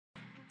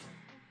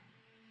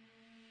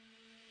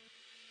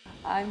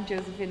I'm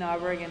Josephine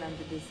Arberg and I'm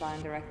the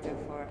design director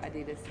for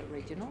Adidas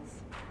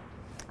Originals.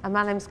 And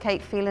my name's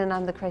Kate Phelan,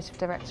 I'm the creative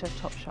director of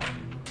Topshop.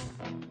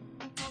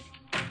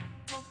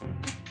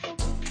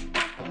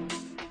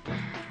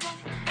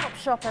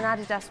 Topshop and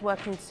Adidas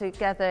working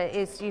together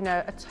is,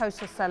 a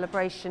total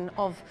celebration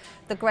of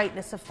the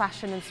greatness of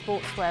fashion and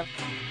sportswear.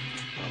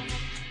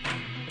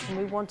 And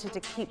we wanted to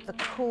keep the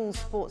cool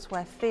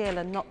sportswear feel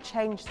and not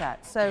change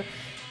that. So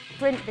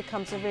print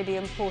becomes a really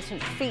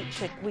important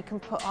feature. We can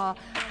put our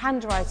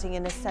handwriting,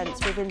 in a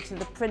sense, into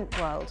the print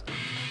world.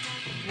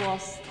 It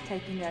was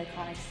taking the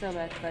iconic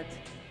silhouette, but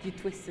you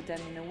twisted them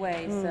in a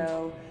way.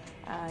 So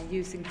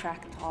using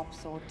track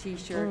tops or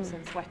t-shirts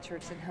and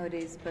sweatshirts and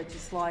hoodies, but you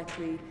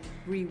slightly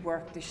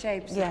reworked the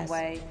shapes in a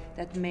way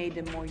that made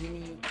them more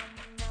unique.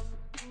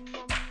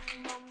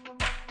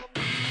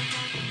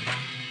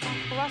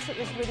 For us, it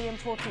was really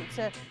important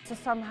to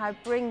somehow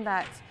bring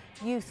that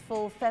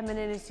youthful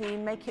femininity,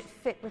 make it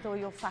fit with all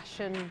your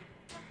fashion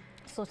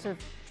sort of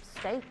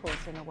staples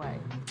in a way.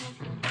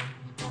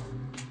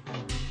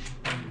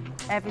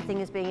 Everything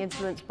is being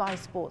influenced by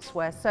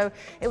sportswear, so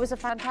it was a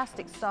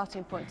fantastic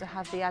starting point to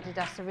have the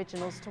Adidas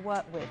Originals to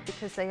work with,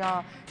 because they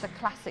are the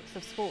classics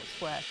of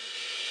sportswear.